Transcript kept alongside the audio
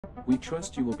We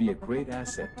trust you will be a great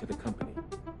asset to the company.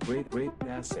 Great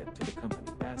asset to the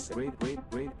company. Asset.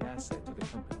 Great asset to the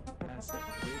company. Asset.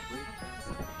 Great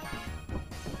asset.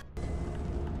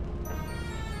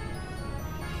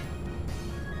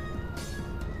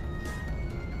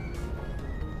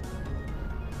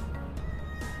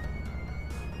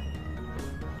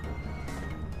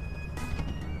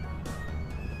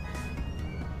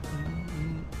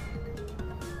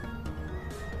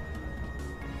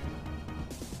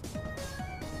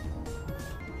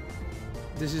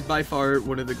 This is by far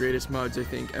one of the greatest mods I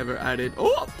think ever added.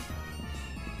 Oh!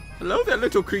 Hello there,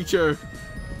 little creature!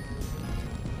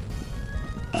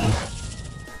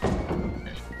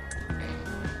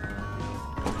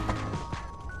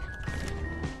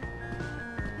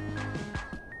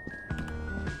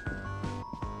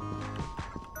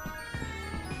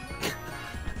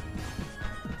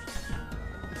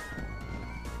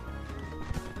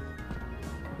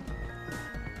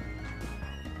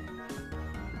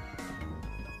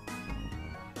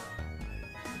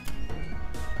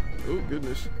 Oh,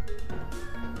 goodness.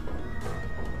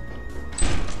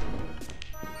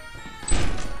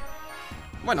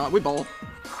 Why not? We ball.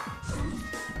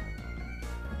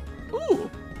 Ooh.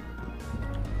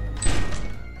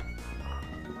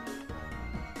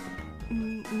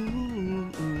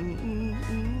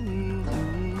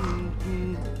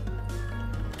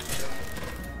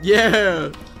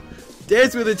 Yeah!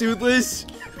 Dance with a Toothless!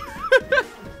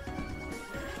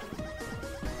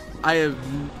 I have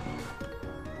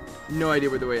no idea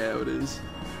where the way out is.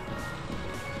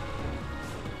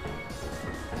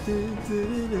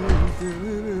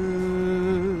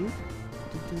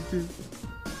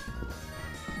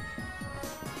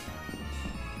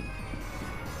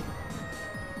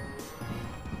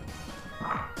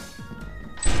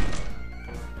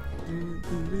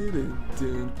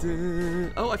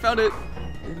 Oh, I found it!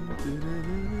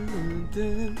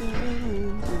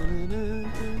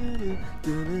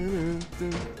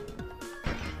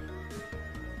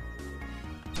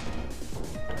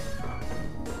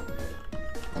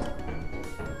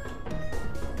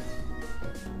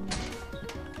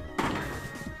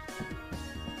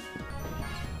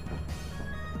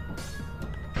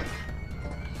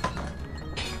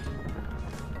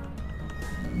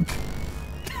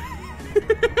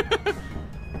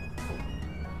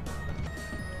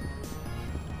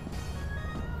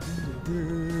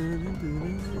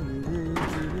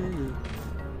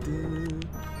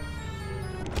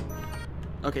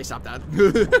 Okay, stop that.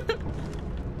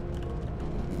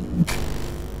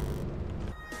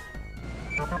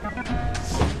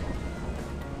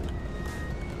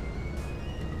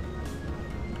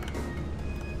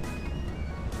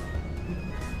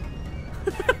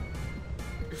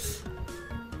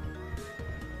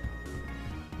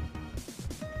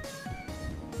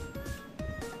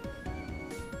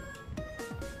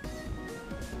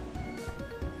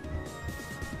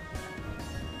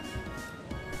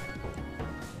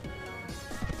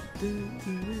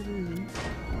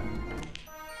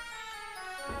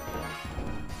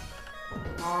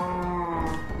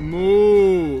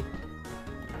 Moo.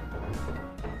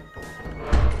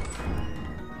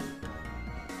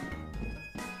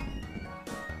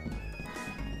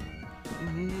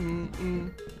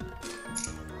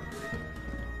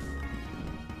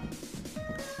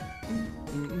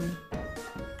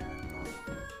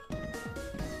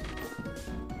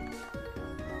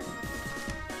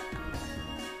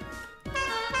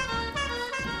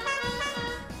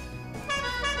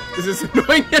 Is this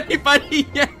annoying anybody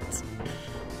yet?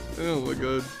 Oh my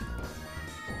god.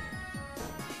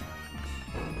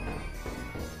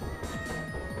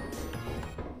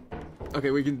 Okay,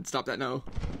 we can stop that now.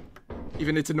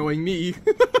 Even it's annoying me.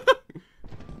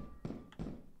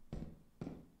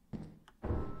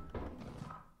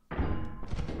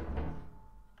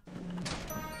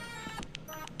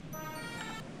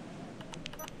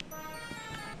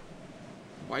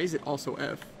 Why is it also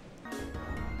F?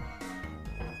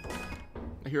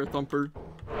 I hear a thumper.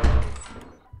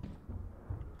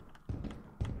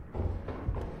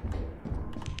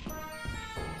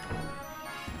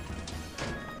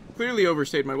 Clearly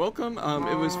overstayed my welcome.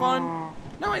 It was fun.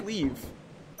 Now I leave.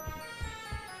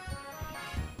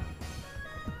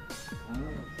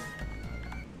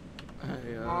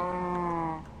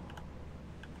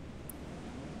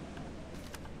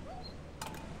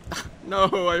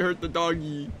 No, I hurt the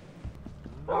doggy.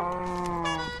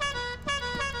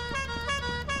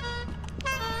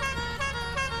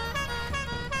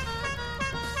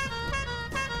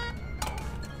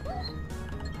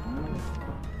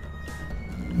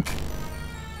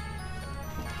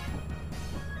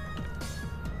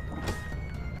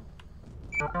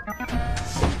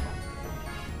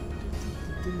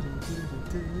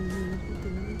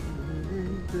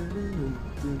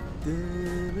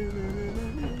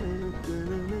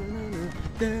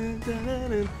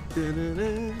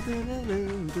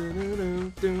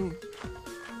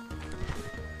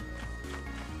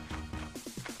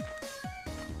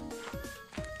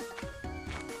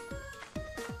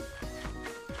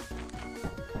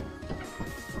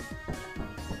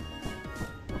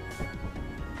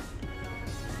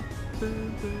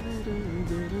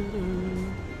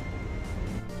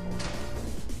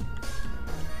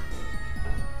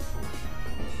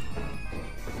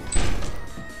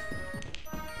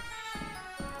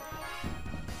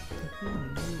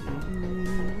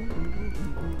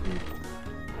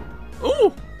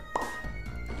 Oh!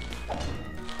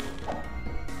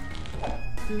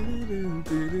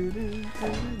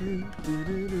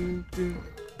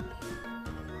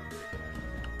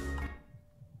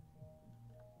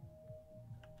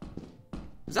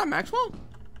 Is that Maxwell?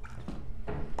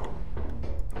 I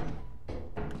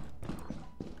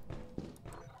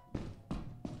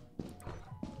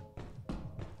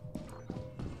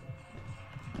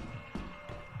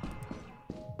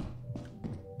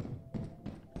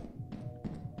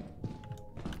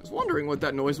was wondering what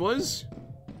that noise was.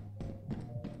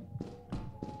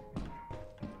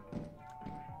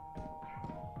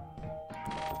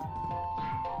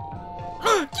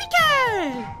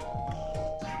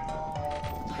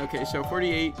 Okay, so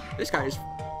 48. This guy is...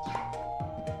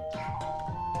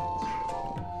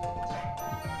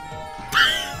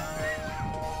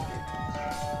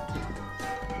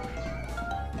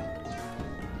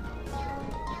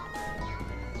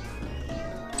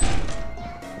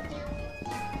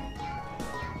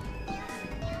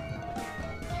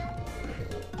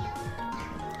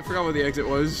 I forgot what the exit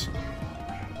was.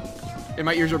 And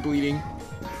my ears are bleeding.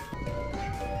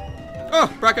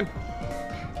 Oh, Bracken!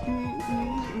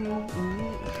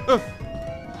 Oh.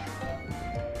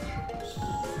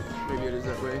 Maybe it is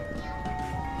that way.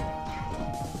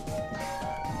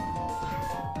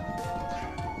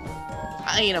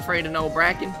 I ain't afraid of no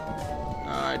Bracken.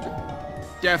 I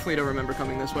definitely don't remember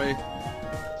coming this way.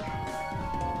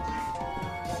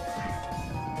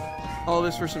 All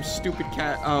this for some stupid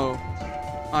cat. Oh.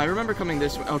 I remember coming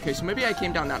this way. Okay, so maybe I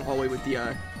came down that hallway with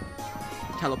the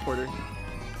teleporter.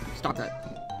 Stop that.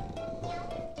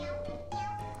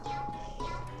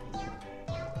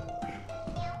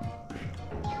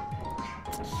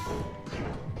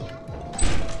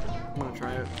 I'm gonna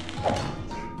try it.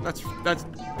 That's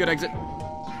good exit.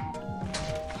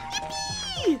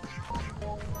 Yippee!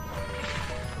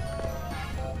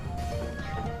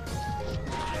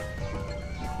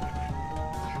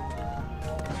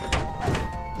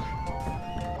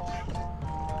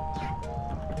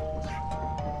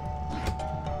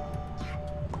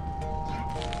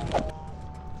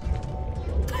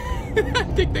 I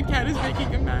think the cat is making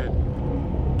him mad.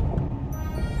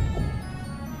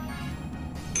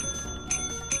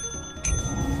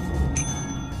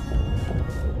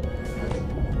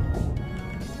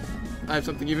 I have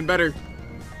something even better.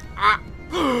 Ah.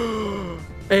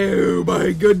 Oh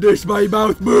my goodness, my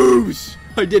mouth moves!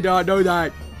 I did not know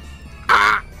that.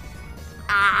 Ah.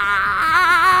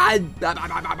 Ah.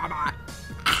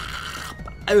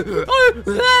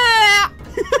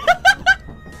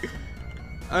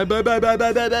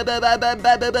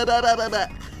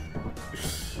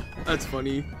 That's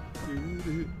funny.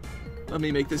 Let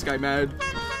me make this guy mad.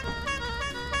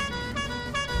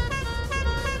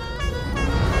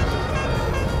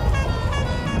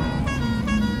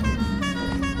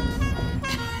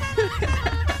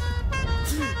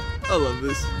 I love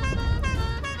this.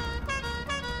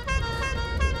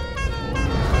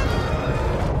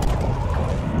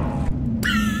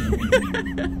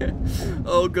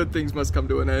 Oh, good things must come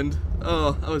to an end.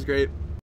 Oh, that was great.